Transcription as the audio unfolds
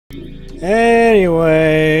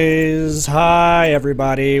Anyways, hi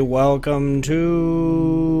everybody, welcome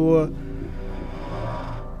to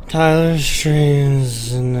Tyler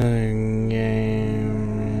Streams in the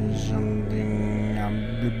game. Something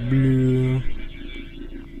I'm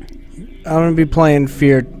gonna be playing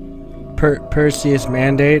F.E.A.R. Perseus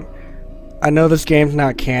Mandate. I know this game's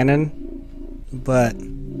not canon, but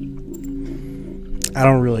I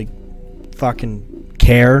don't really fucking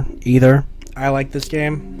care either. I like this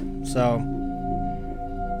game, so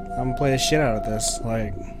I'm gonna play the shit out of this.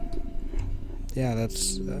 Like, yeah,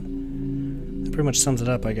 that's that pretty much sums it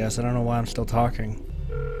up, I guess. I don't know why I'm still talking.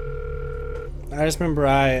 I just remember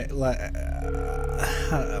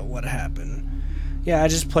what happened? Yeah, I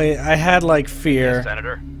just played. I had like F.E.A.R. Yes,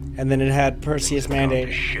 Senator. And then it had Perseus Mandate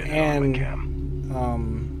and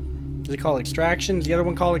is it called Extraction? Is the other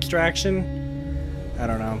one called Extraction? I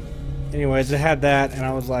don't know. Anyways, it had that, and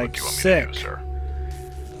I was like, sick.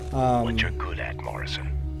 What you good at, Morrison?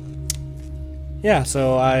 Yeah,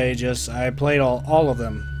 so I played all of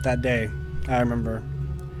them that day. I remember.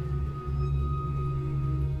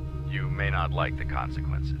 You may not like the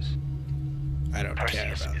consequences. I don't care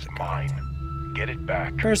Perseus about is it. mine. Get it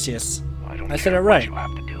back. Perseus. I said it right. What you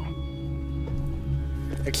have to do.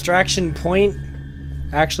 Extraction Point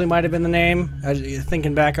actually might have been the name.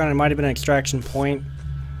 Thinking back on it, it might have been Extraction Point.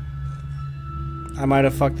 I might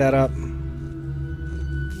have fucked that up.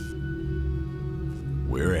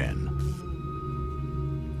 We're in.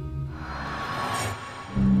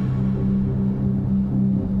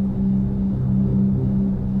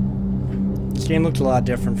 This game looked a lot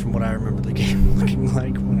different from what I remember the game looking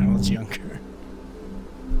like when I was younger.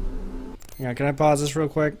 Yeah, can I pause this real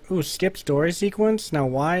quick? Ooh, skip story sequence? Now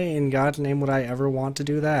why in God's name would I ever want to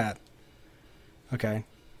do that? Okay.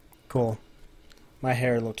 Cool. My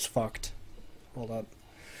hair looks fucked. Hold up.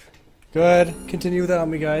 Good. Continue without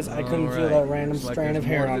me, guys. I couldn't feel that random strand of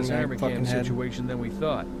hair on my fucking head. Situation than we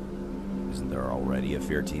thought. Isn't there already a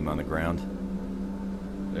F.E.A.R. team on the ground?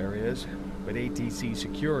 There is, but ATC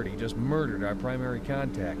security just murdered our primary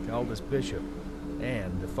contact, Aldous Bishop,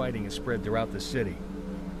 and the fighting is spread throughout the city.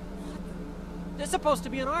 They're supposed to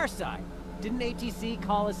be on our side. Didn't ATC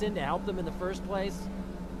call us in to help them in the first place?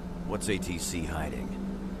 What's ATC hiding?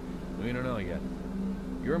 We don't know yet.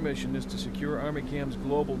 Your mission is to secure Armicam's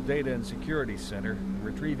global data and security center and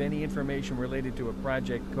retrieve any information related to a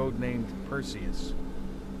project codenamed Perseus.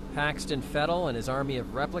 Paxton Fettel and his army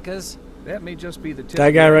of replicas? That may just be the tip.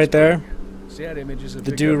 That guy right there? Sad images of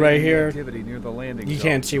the dude right here? near the landing You zone,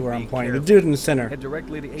 can't see so where I'm be pointing. careful. The dude in the center. Head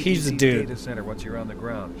directly to He's the ATC's dude. data center once you're on the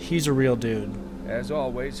ground. He's a real dude. As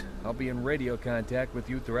always, I'll be in radio contact with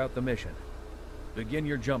you throughout the mission. Begin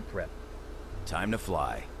your jump prep. Time to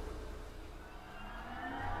fly.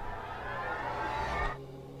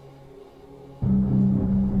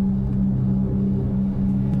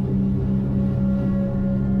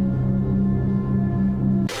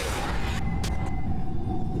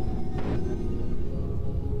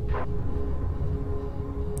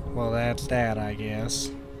 Well, that's that, I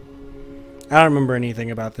guess. I don't remember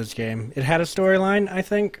anything about this game. It had a storyline, I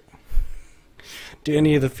think. Do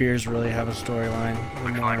any of the F.E.A.R.s really have a storyline?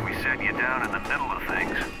 Looks like we set you down in the middle of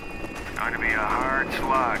things. It's going to be a hard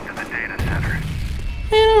slog to the data center. Man,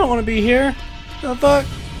 I don't want to be here. The fuck?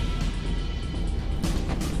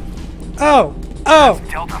 Oh! Oh!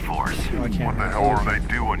 Delta Force. Oh, I can't. What the hell are they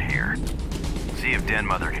doing here? See if Den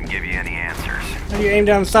Mother can give you any answers. How do you aim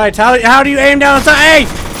down the sights? How do you aim down the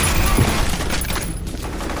sights? Hey!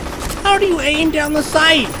 How do you aim down the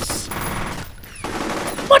sights?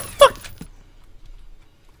 What fuck?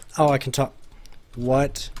 Oh, I can talk.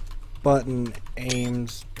 What button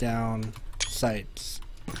aims down sights?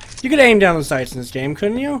 You could aim down the sights in this game,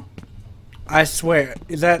 couldn't you? I swear.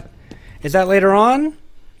 Is that later on?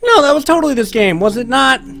 No, that was totally this game, was it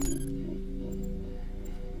not?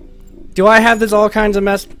 Do I have this all kinds of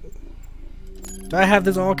messed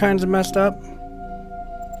up?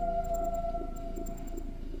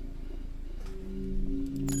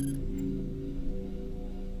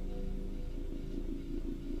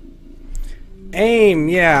 Aim,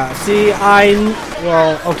 yeah. See,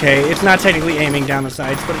 well, okay, it's not technically aiming down the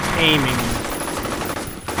sights, but it's aiming.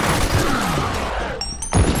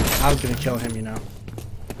 I was gonna kill him, you know.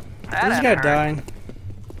 This guy dying.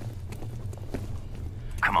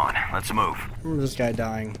 Come on, let's move. I remember this guy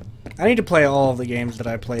dying. I need to play all of the games that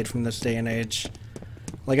I played from this day and age.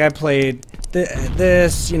 Like, I played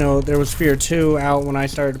this, you know, there was F.E.A.R. 2 out when I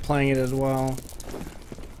started playing it as well.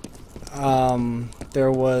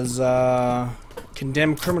 There was,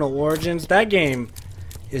 Condemned Criminal Origins. That game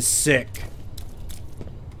is sick.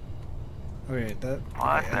 Okay, that...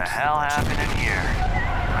 What the hell happened in here?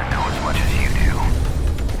 I know as much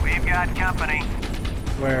got company.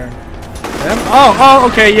 Where? Them? Oh,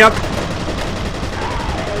 okay, yep.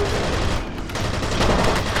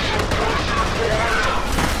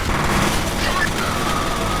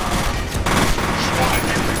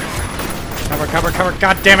 Cover,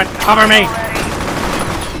 god damn it, cover me!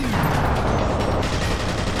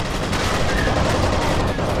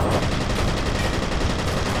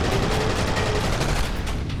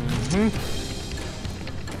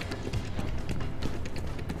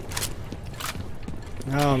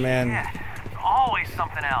 Oh man. Yeah, always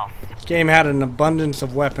something else. This game had an abundance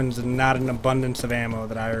of weapons and not an abundance of ammo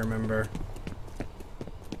that I remember.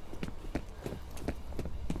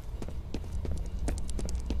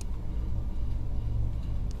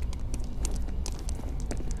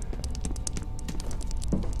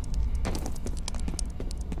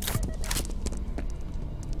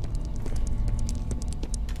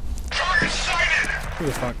 Who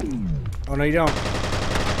the fuck? Oh no, you don't.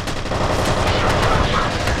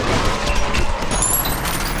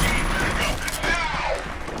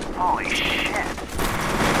 Holy shit.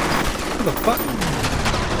 Who the fuck?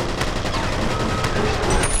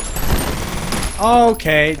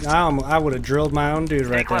 Okay, I would have drilled my own dude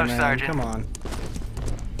right there, close, man. Sergeant. Come on.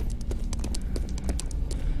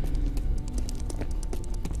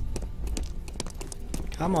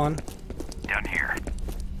 Come on. Down here.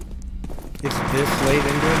 It's this late into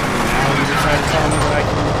it, and now you decide to tell me that I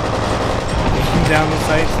can shoot down the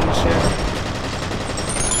sights and shit.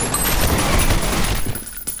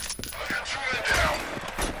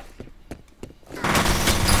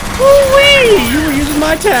 Woo-wee! You were using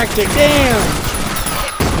my tactic, damn!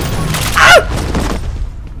 Ah!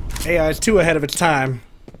 AI is too ahead of its time.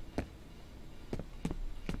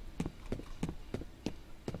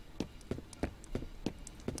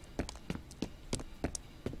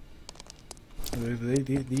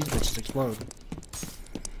 These bitches explode.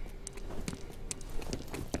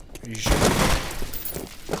 Are you sure?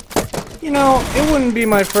 You know, it wouldn't be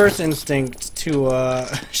my first instinct to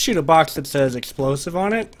shoot a box that says explosive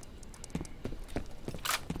on it.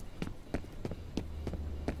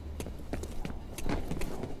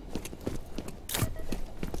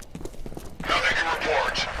 Nothing to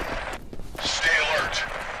report. Stay alert.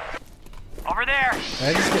 Over there. Did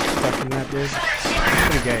I just get stuck in that, dude?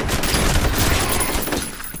 Pretty gay.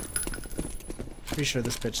 Pretty sure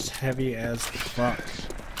this bitch is heavy as fuck.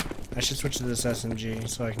 I should switch to this SMG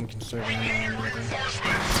so I can conserve ammo.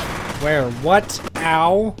 Where? What?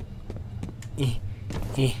 Ow! Is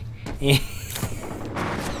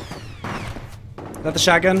that the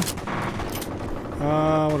shotgun?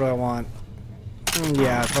 What do I want?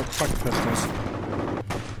 Yeah, fuck pistols.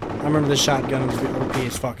 I remember the shotgun was the OP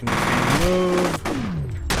as fucking move.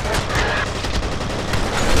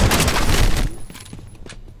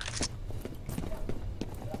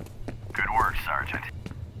 Sergeant.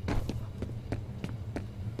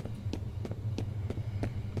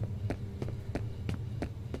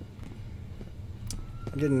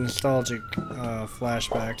 I'm getting nostalgic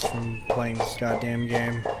flashbacks from playing this goddamn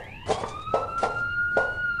game.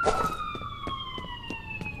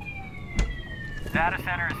 Data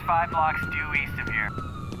center is 5 blocks due east of here.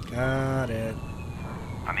 Got it.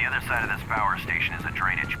 On the other side of this power station is a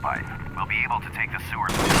drainage pipe. We'll be able to take the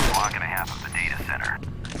sewers within a block and a half of the data center.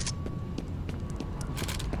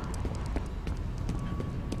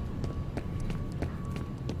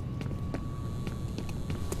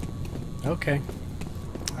 Okay.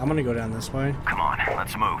 I'm gonna go down this way. Come on,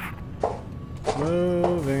 let's move.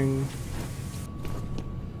 Moving.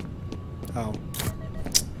 Oh.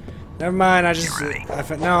 Never mind, I just...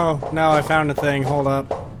 No, I found a thing. Hold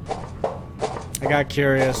up. I got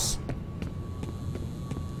curious.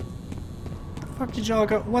 The fuck did y'all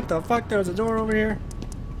go? What the fuck? There's a door over here?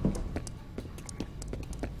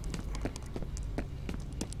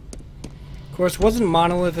 Of course, wasn't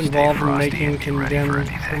Monolith involved in making Condemned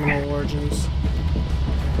Criminal Origins?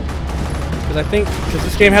 Because I think... Because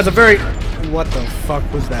this game has a very... What the fuck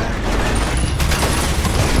was that?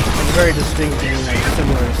 It's a very distinct and like,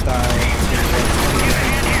 similar style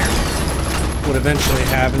would eventually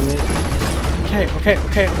have in it. Okay.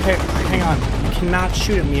 Hang on. You cannot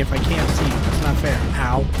shoot at me if I can't see. That's not fair.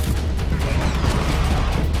 Ow.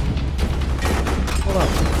 Hold up.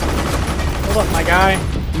 Hold up, my guy.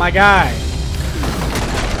 My guy.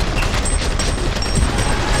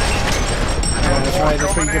 Yeah, that's right.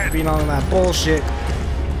 That's what you get for being on that bullshit.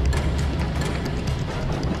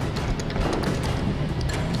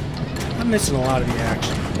 I'm missing a lot of the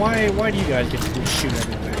action. Why do you guys get to shoot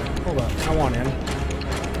everywhere? Hold up. I want in. I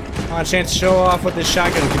want a chance to show off what this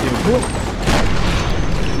shotgun can do.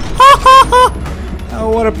 That Oh,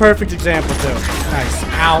 what a perfect example, too. Nice.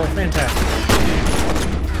 Ow. Fantastic.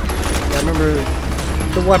 Yeah, I remember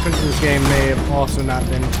the weapons in this game may have also not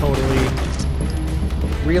been totally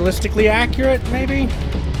realistically accurate, maybe?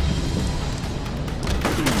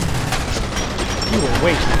 You were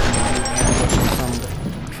waiting for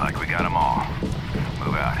me, Looks like we got them all.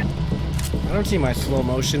 Move out. I don't see my slow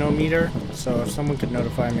motion-o-meter, so if someone could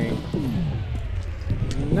notify me.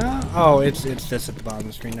 No? Oh, it's this at the bottom of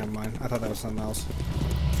the screen. Never mind. I thought that was something else.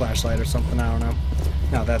 Flashlight or something. I don't know.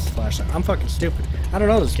 No, that's the flashlight. I'm fucking stupid. I don't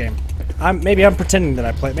know this game. Maybe I'm pretending that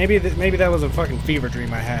I play. Maybe that was a fucking fever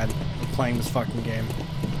dream I had of playing this fucking game.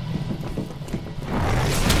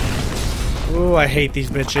 Ooh, I hate these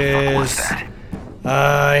bitches. What was that?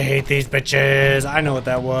 I hate these bitches. I know what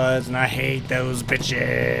that was, and I hate those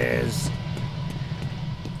bitches.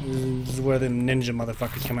 This is where the ninja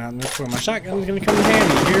motherfuckers come out, and that's where my shotgun's gonna come in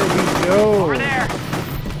handy. Here we go. Over there.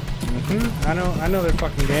 I know their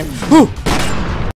fucking game. Whew!